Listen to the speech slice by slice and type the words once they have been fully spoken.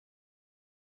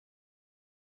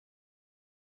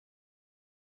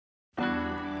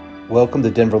Welcome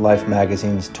to Denver Life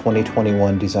Magazine's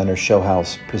 2021 Designer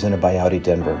Showhouse presented by Audi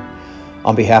Denver.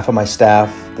 On behalf of my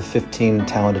staff, the 15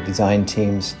 talented design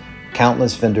teams,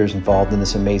 countless vendors involved in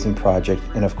this amazing project,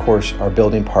 and of course our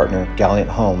building partner, Gallant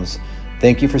Homes,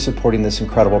 thank you for supporting this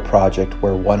incredible project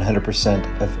where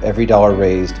 100% of every dollar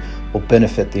raised will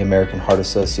benefit the American Heart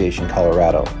Association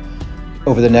Colorado.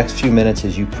 Over the next few minutes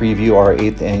as you preview our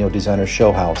 8th annual Designer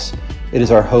Showhouse, it is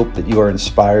our hope that you are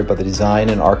inspired by the design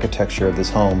and architecture of this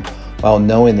home while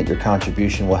knowing that your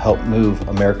contribution will help move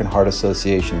American Heart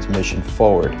Association's mission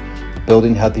forward,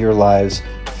 building healthier lives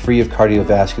free of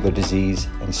cardiovascular disease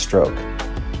and stroke.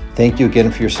 Thank you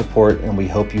again for your support, and we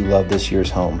hope you love this year's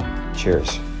home.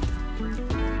 Cheers.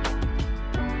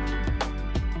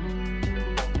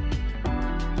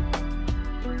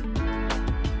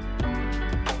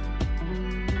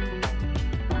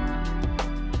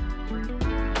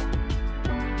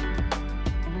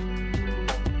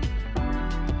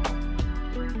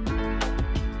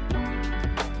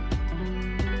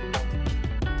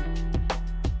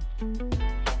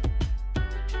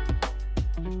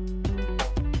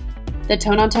 The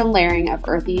tone-on-tone layering of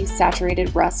earthy,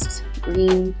 saturated rusts,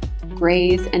 green,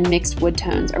 grays, and mixed wood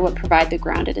tones are what provide the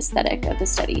grounded aesthetic of the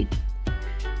study.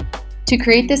 To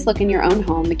create this look in your own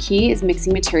home, the key is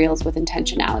mixing materials with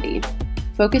intentionality.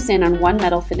 Focus in on one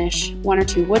metal finish, 1 or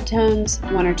 2 wood tones,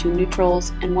 1 or 2 neutrals,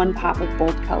 and 1 pop of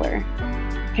bold color.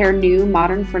 Pair new,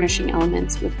 modern furnishing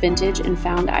elements with vintage and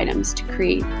found items to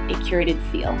create a curated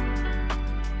feel.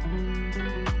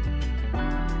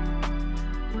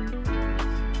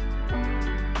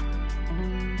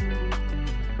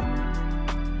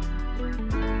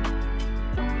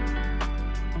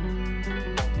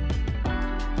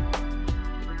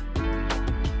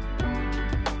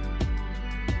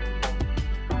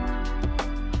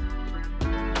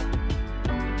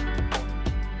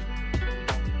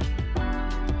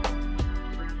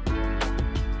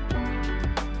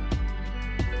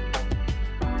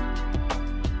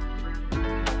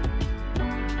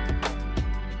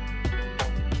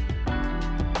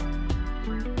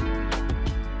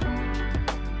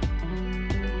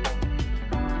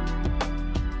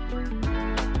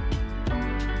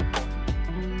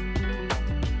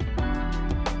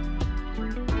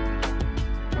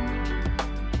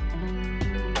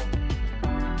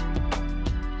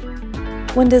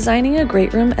 When designing a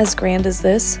great room as grand as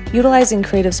this, utilizing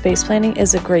creative space planning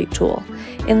is a great tool.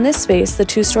 In this space, the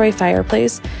 2-story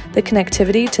fireplace, the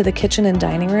connectivity to the kitchen and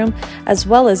dining room, as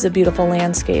well as the beautiful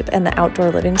landscape and the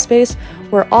outdoor living space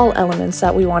were all elements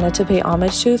that we wanted to pay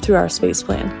homage to through our space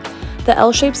plan. The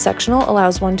L-shaped sectional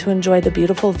allows one to enjoy the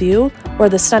beautiful view or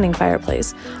the stunning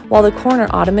fireplace, while the corner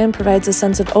ottoman provides a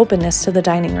sense of openness to the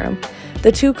dining room.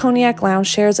 The 2 cognac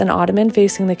lounge chairs and ottoman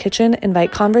facing the kitchen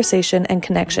invite conversation and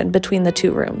connection between the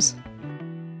 2 rooms.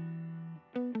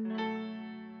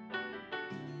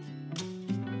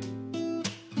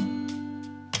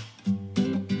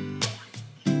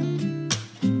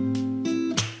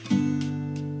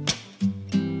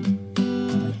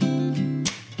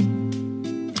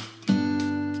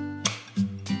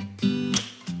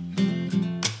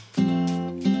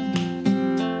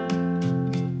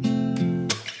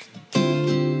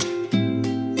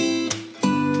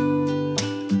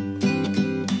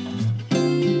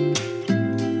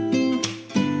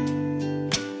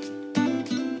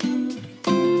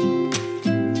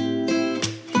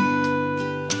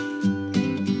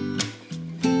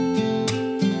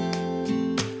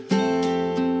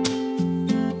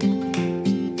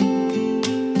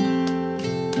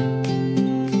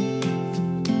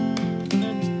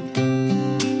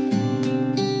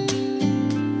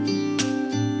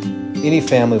 Any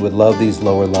family would love these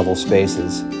lower level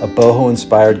spaces. A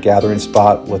boho-inspired gathering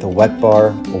spot with a wet bar,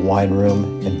 a wine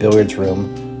room, and billiards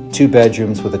room, 2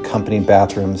 bedrooms with accompanying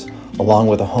bathrooms, along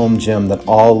with a home gym that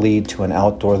all lead to an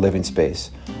outdoor living space.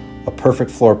 A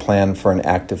perfect floor plan for an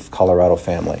active Colorado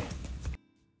family.